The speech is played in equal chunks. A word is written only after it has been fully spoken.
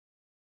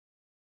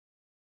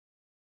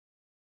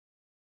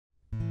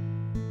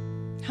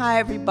Hi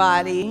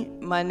everybody,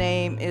 my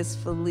name is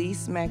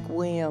Felice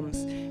McWilliams,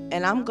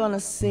 and I'm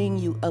gonna sing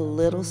you a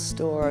little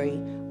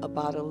story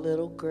about a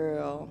little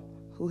girl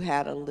who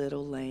had a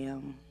little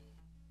lamb.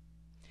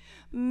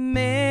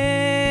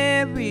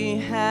 Mary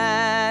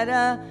had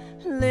a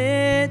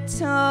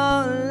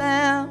little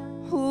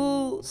lamb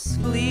whose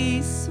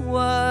fleece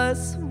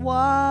was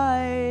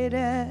white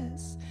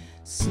as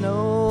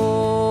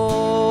snow.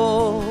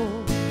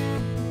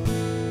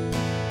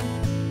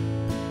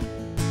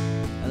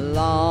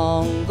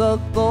 Long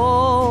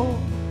ago,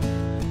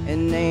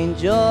 an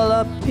angel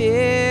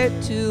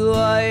appeared to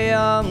a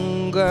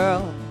young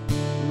girl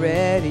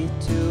ready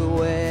to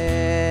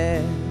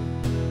wed.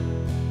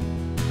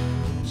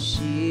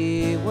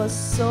 She was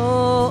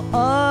so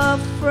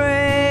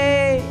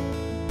afraid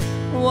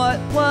what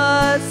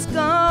was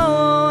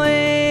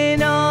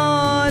going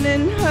on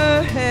in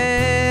her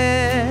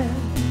head.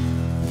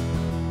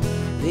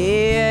 The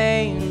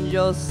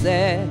angel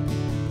said,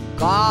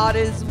 "God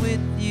is with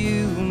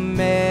you,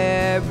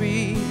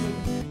 Mary,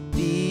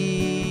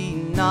 be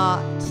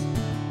not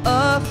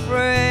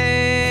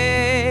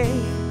afraid,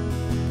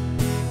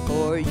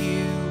 for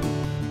you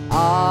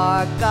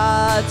are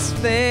God's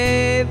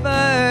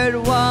favored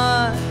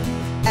one,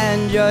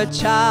 and your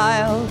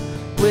child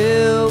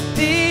will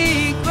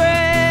be great,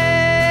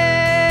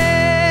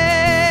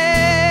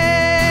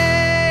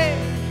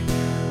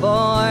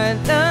 born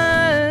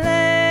the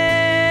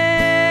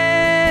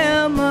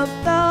Lamb of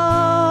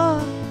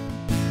God,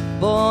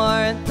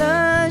 born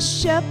the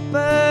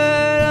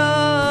shepherd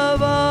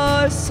of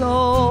our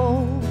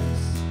souls.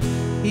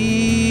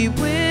 He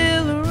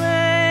will reign,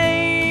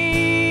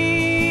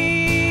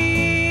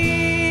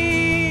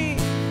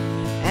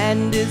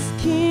 and his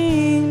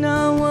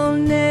kingdom will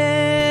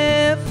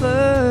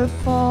never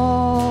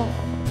fall."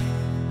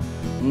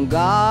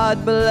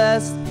 God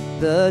bless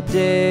the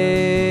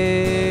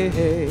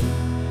day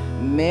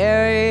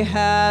Mary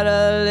had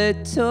a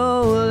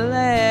little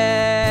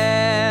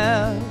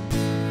lamb.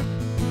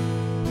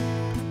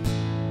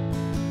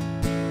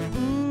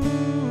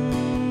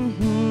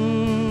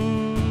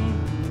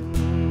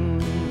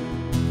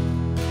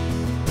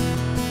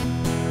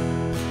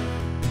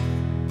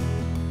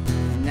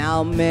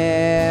 Now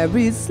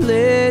Mary's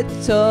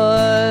little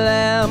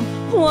lamb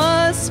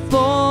was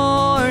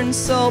born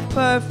so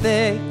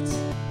perfect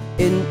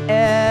in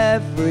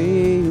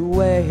every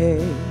way.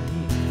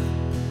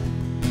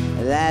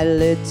 That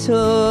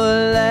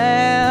little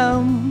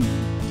lamb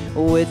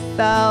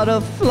without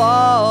a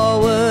flaw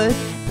would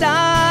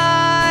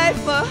die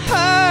for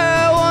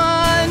her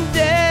one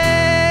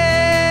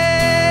day.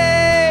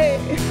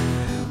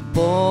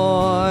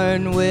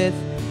 Born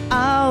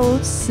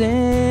without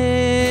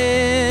sin,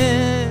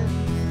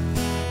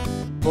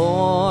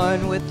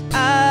 born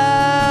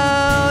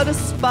without a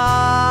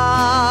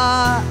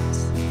spot,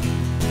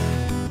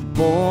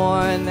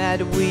 born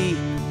that we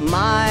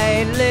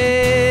might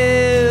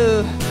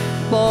live,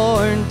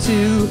 born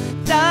to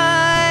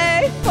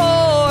die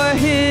for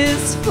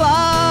his flock,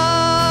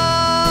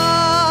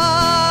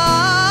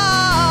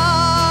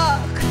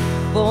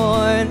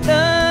 born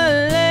the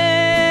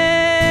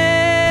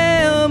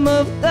Lamb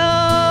of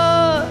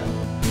God,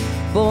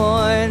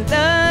 born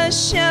the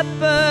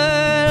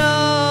shepherd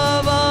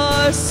of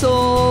our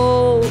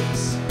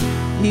souls.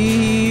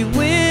 He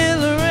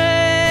will reign,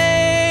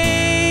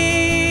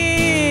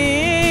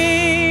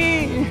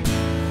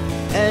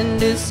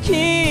 and his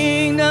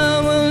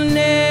kingdom will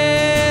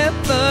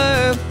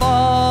never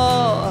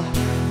fall.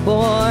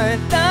 Born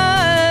the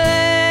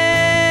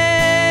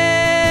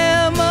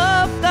Lamb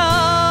of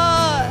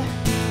God,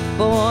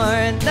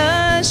 born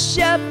the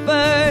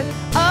shepherd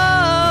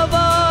of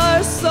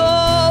our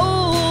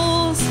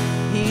souls.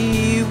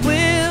 He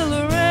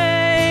will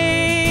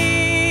reign,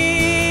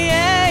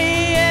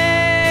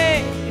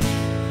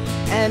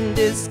 and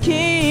his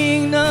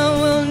kingdom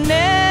will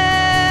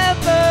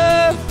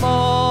never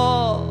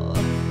fall.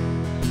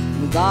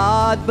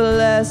 God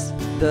bless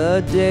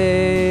the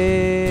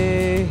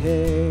day.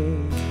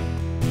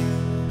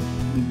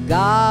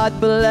 God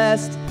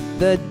bless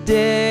the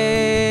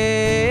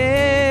day.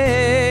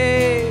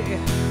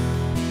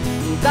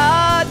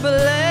 God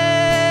bless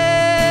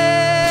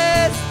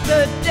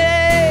the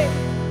day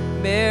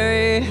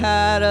Mary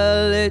had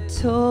a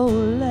little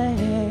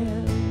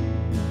lamb.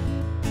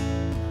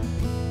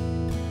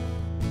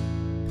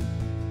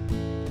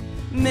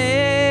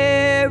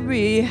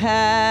 Mary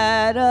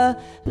had a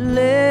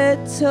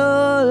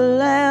little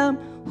lamb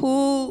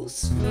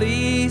whose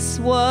fleece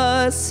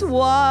was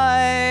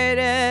white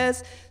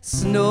as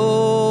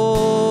snow.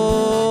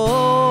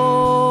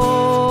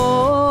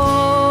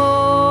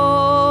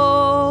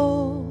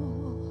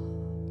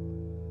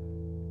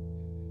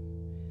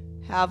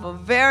 Have a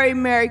very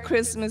Merry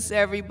Christmas,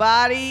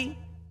 everybody.